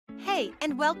Hi,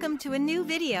 and welcome to a new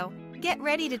video. Get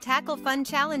ready to tackle fun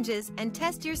challenges and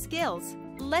test your skills.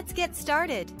 Let's get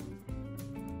started.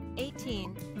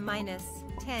 18 minus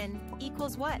 10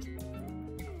 equals what?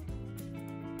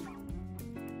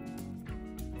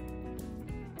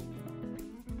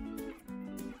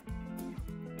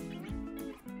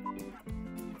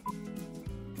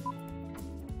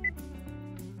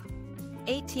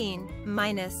 $18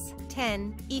 minus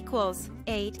 10 equals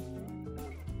 8.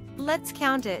 Let's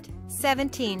count it.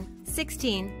 17,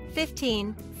 16,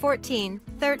 15, 14,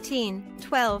 13,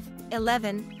 12,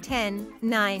 11, 10,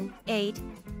 9, 8.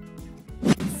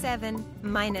 7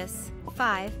 minus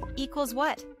 5 equals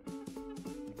what?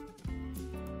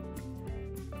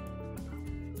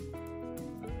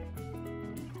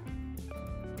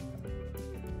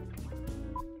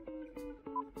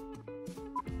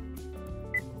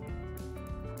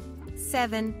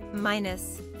 Seven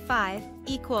minus 5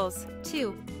 equals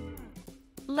 2.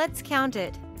 Let's count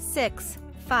it. 6,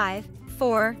 5,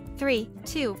 4, 3,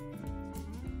 2.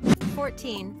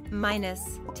 14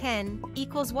 minus 10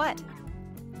 equals what?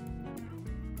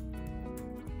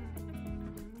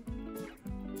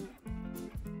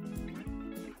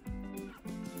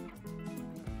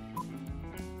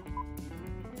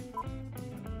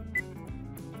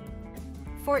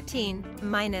 $14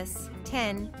 minus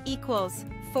 10 equals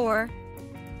 4.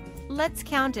 Let's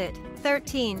count it.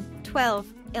 13,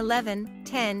 12, 11,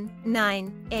 10,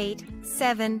 9, 8,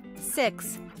 7,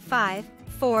 6, 5,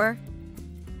 4.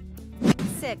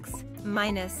 6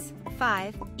 minus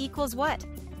 5 equals what?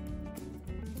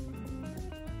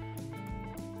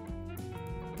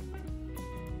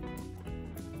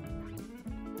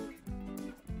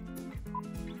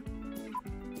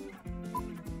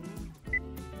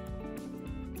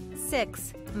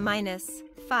 Six minus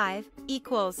 5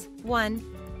 equals 1.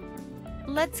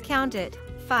 Let's count it.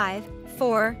 5,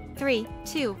 4, 3,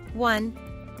 2, 1.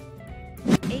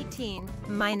 18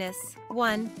 minus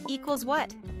 1 equals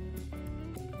what?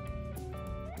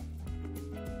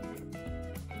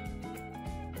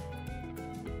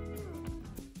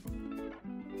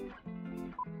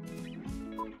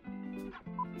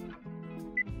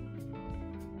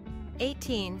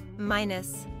 $18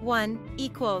 minus 1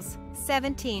 equals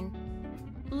 17.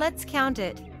 Let's count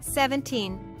it.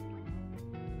 17.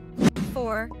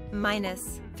 4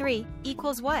 minus 3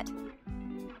 equals what?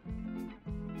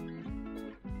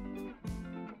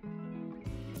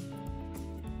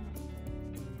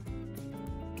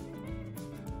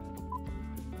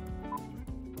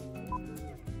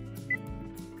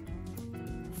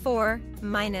 Four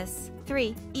minus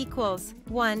 3 equals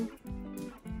 1.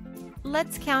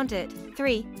 Let's count it.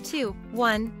 3, 2,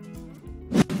 1.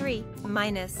 3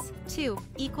 minus 2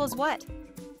 equals what?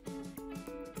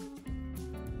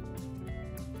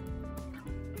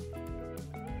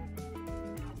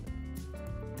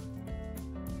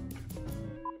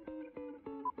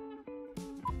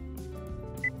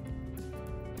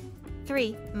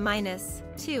 Three minus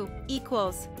 2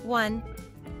 equals 1.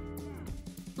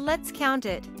 Let's count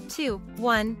it. 2,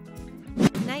 1.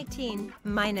 19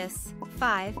 minus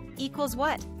 5 equals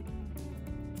what?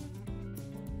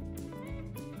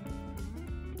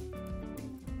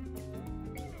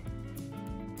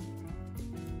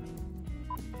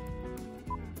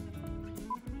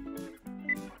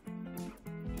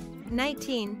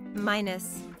 $19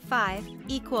 minus 5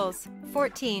 equals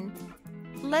 14.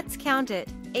 Let's count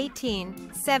it.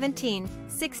 18, 17,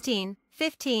 16,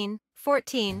 15,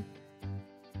 14.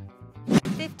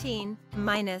 15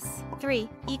 minus 3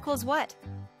 equals what?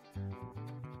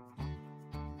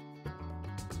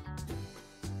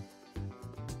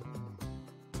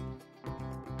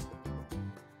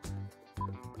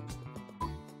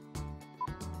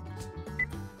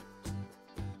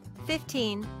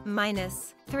 $15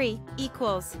 minus 3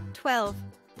 equals 12.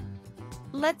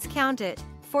 Let's count it.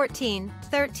 14,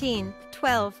 13,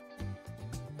 12.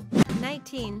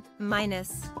 19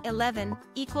 minus 11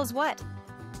 equals what?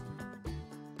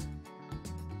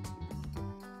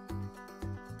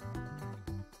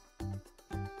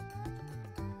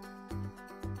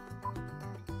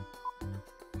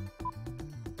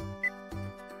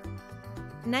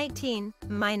 $19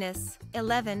 minus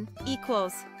 11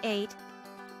 equals 8.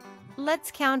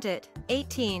 Let's count it.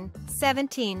 18,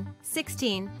 17,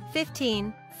 16,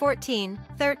 15, 14,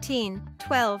 13,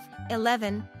 12,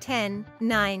 11, 10,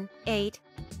 9, 8.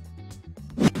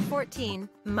 14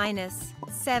 minus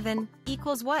 7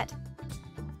 equals what?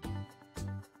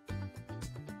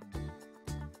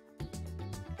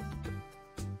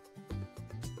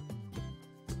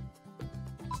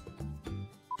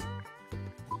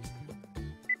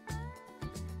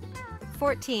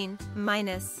 $14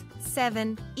 minus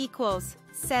 7 equals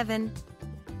 7.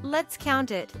 Let's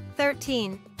count it.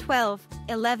 13, 12,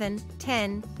 11,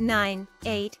 10, 9,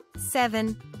 8,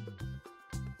 7.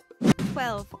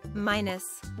 12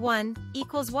 minus 1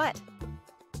 equals what?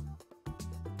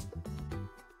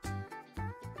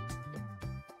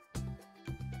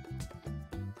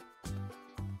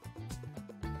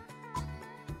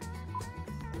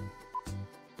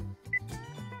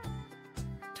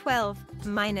 "12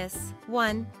 minus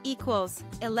 1 equals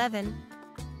 11.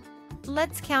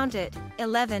 Let's count it.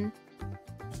 11.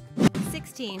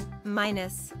 16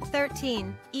 minus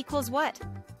 13 equals what?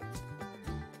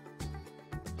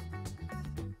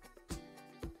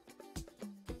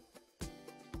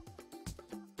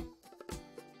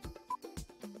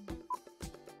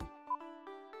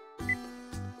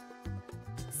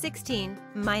 "16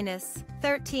 minus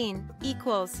 13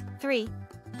 equals 3.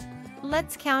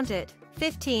 Let's count it.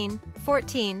 15,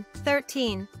 14,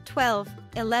 13, 12,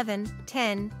 11,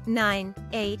 10, 9,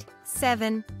 8,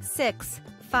 7, 6,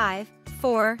 5,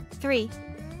 4, 3.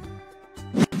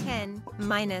 10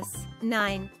 minus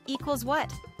 9 equals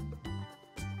what?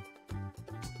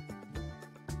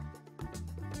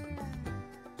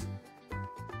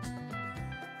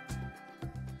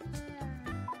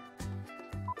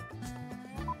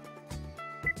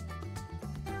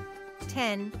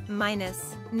 "10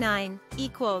 minus 9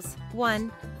 equals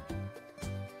 1.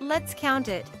 Let's count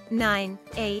it. 9,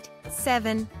 8,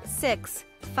 7, 6,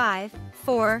 5,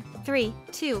 4, 3,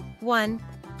 2, 1.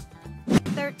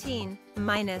 13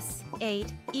 minus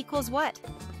 8 equals what?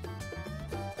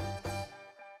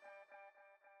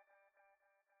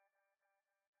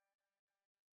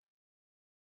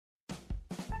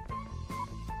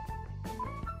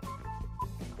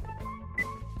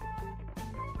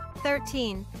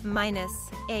 "13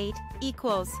 minus 8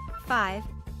 equals 5.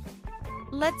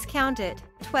 Let's count it.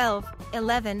 12,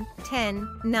 11,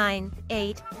 10, 9,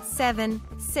 8, 7,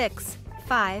 6,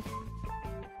 5.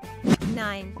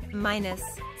 9 minus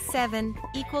 7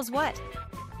 equals what?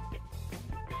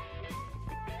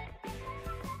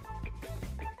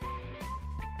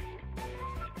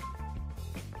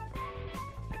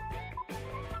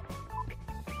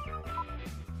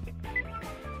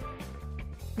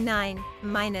 "9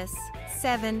 minus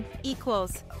 7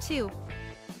 equals 2.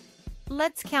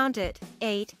 Let's count it.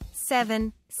 8,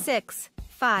 7, 6,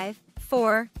 5,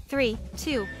 4, 3,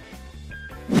 2.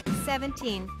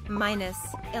 17 minus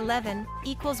 11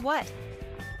 equals what?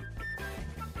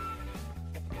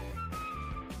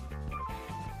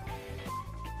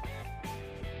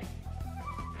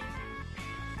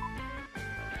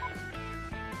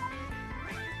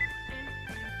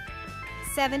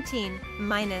 "17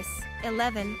 minus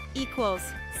 11 equals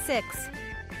 6.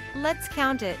 Let's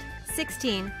count it.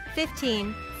 16,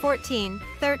 15, 14,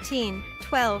 13,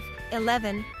 12,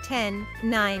 11, 10,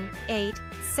 9, 8,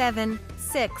 7,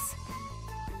 6.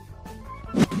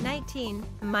 19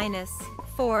 minus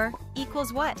 4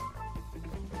 equals what?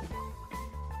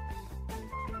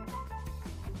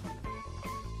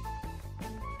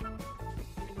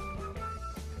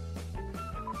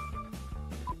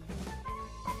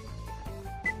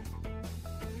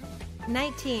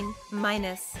 "19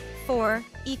 minus 4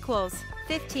 equals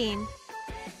 15.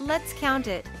 Let's count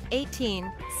it.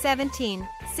 18, 17,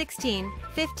 16,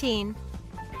 15.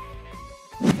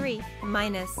 3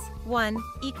 minus 1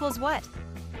 equals what?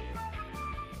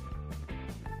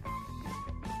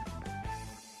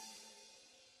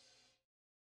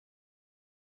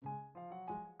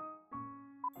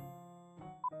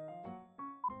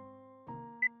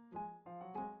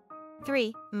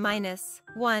 "3 minus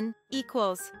 1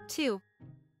 equals 2.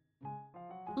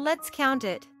 Let's count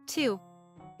it. 2.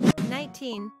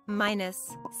 19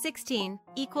 minus 16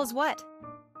 equals what?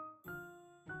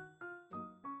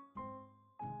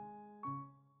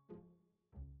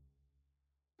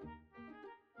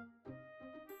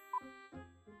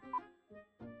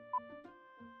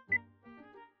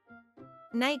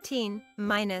 "19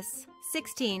 minus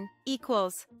 16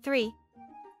 equals 3.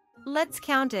 Let's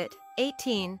count it.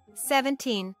 18,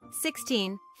 17,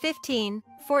 16, 15,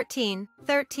 14,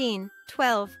 13,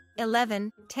 12,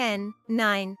 11, 10,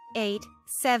 9, 8,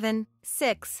 7,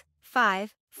 6,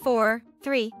 5, 4,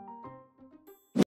 3.